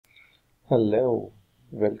Hello,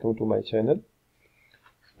 welcome to my channel.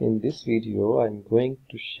 In this video I am going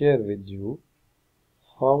to share with you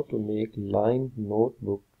how to make line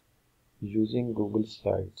notebook using Google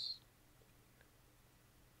Slides.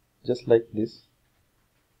 Just like this.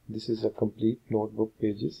 This is a complete notebook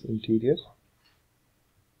pages interior.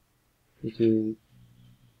 It is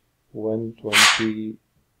 120,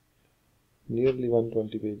 nearly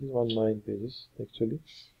 120 pages, 19 pages actually.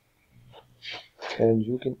 And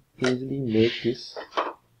you can easily make this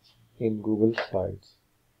in Google Slides.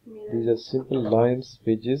 These are simple lines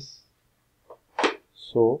pages.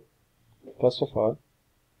 So first of all,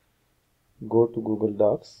 go to Google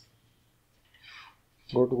Docs.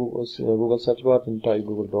 Go to Google search bar and type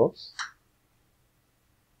Google Docs.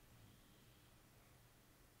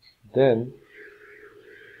 Then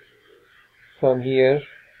from here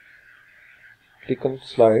click on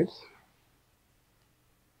Slides.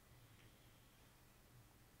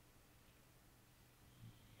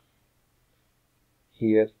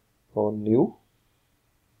 Here on New.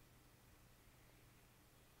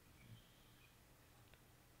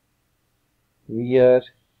 We are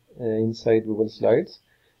inside Google Slides.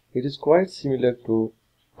 It is quite similar to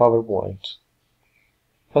PowerPoint.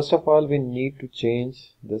 First of all, we need to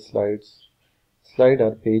change the slide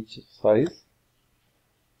or page size.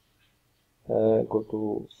 Go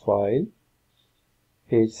to File,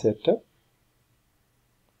 Page Setup,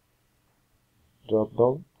 drop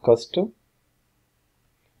down Custom.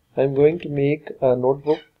 I am going to make a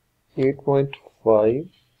notebook 8.5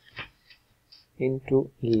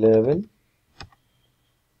 into 11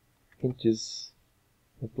 inches.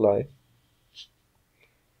 Apply.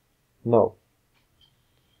 Now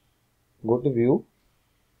go to View,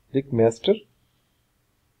 click Master.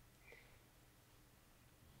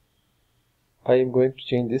 I am going to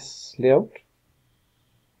change this layout.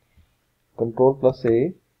 Control plus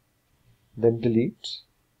A, then delete.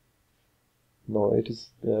 Now it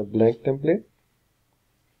is a blank template.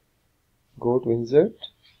 Go to Insert,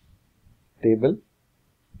 Table,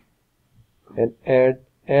 and add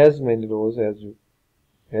as many rows as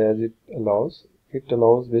it allows. It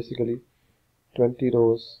allows basically 20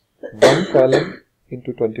 rows, one column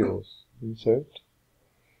into 20 rows. Insert.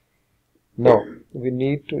 Now we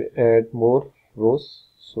need to add more rows,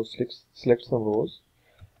 so select some rows.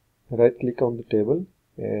 Right click on the table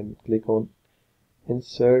and click on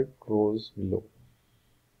Insert Rows below.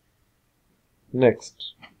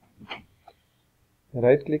 Next,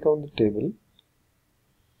 right click on the table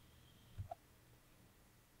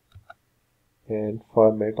and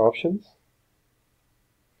Format Options.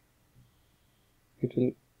 It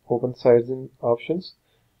will open sides and options.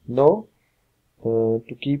 Now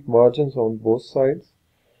to keep margins on both sides,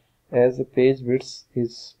 as the page width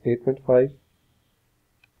is 8.5,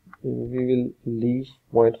 we will leave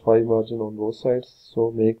 0.5 margin on both sides,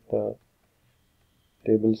 so make the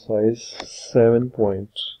table size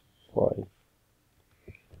 7.5.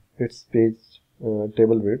 Its page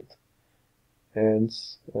table width, and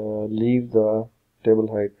leave the table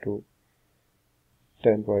height to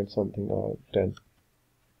 10 point something or 10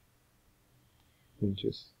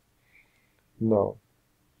 inches. Now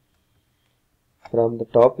from the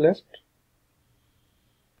top left,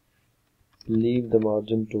 leave the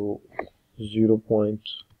margin to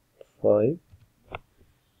 0.5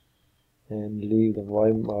 and leave the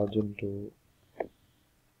Y margin to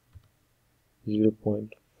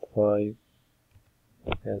 0.5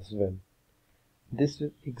 as well. This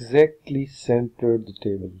will exactly center the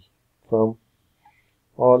table from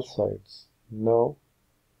all sides. Now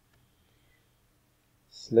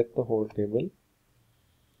select the whole table,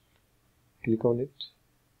 click on it.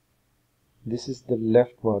 This is the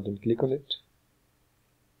left margin, click on it,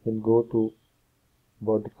 then go to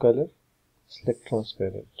border color, select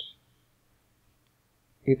transparent.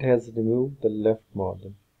 It has removed the left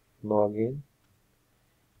margin. Now again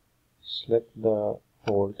select the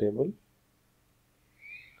whole table,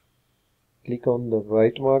 click on the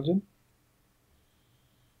right margin,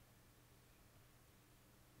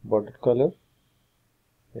 border color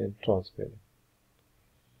and transparent.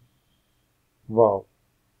 Wow,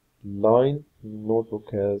 line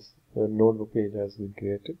notebook page has been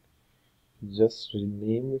created. Just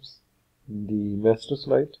rename it the master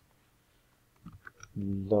slide,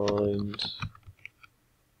 lined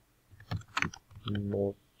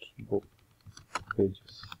notebook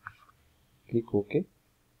pages. Click OK.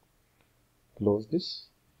 Close this.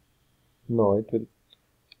 Now it will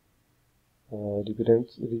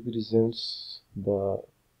represents the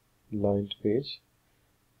lined page.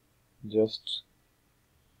 Just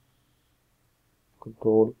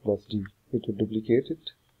Control plus D. It will duplicate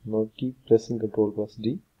it. Now keep pressing Control plus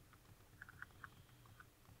D.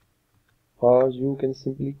 or you can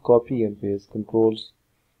simply copy and paste Ctrl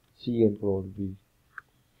C and Ctrl V.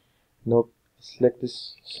 Now select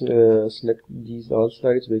these all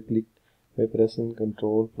slides by pressing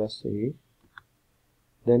Ctrl plus A,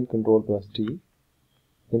 then Ctrl plus D,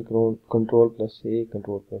 then Ctrl plus A,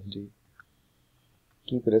 Ctrl plus D.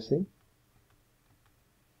 Keep pressing.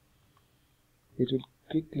 It will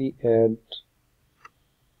quickly add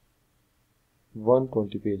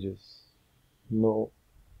 120 pages. Now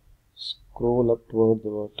scroll up toward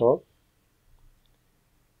the top.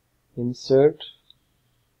 Insert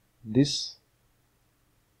this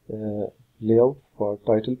layout for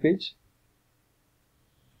title page.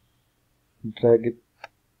 Drag it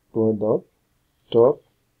toward the top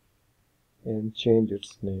and change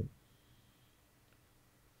its name.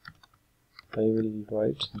 I will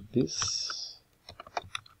write this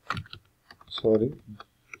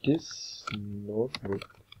notebook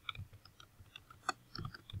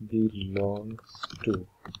belongs to.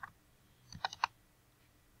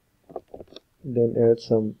 Then add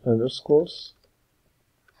some underscores,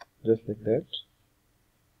 just like that.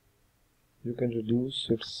 You can reduce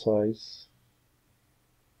its size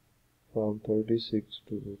from 36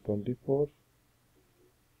 to 24,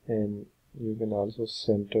 and you can also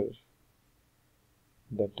center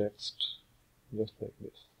the text just like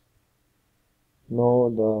this.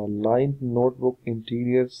 Now the lined notebook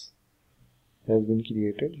interiors has been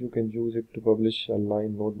created. You can use it to publish a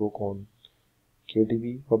lined notebook on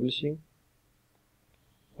KDP publishing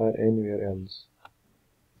or anywhere else.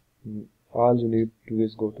 All you need to do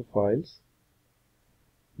is go to files,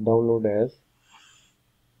 download as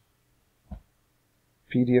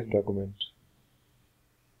PDF document.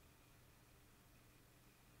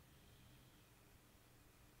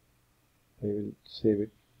 I will save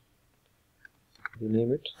it,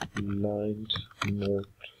 rename it lined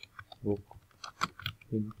notebook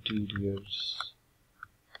interiors,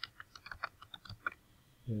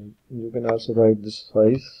 and you can also write this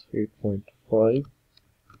size 8.5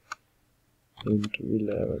 into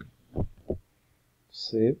 11.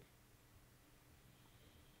 Save.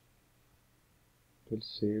 It will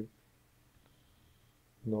save.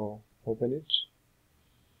 Now open it.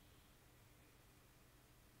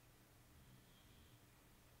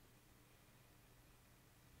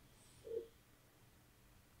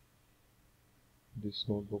 This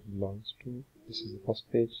notebook belongs to. This is the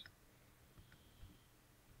first page.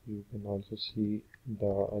 You can also see the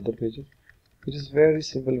other pages. It is very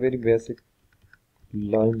simple, very basic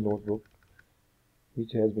lined notebook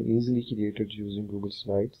which has been easily created using Google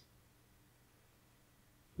Slides.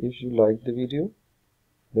 If you like the video,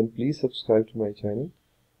 then please subscribe to my channel,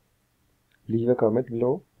 leave a comment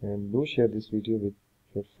below, and do share this video with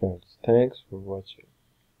your friends. Thanks for watching.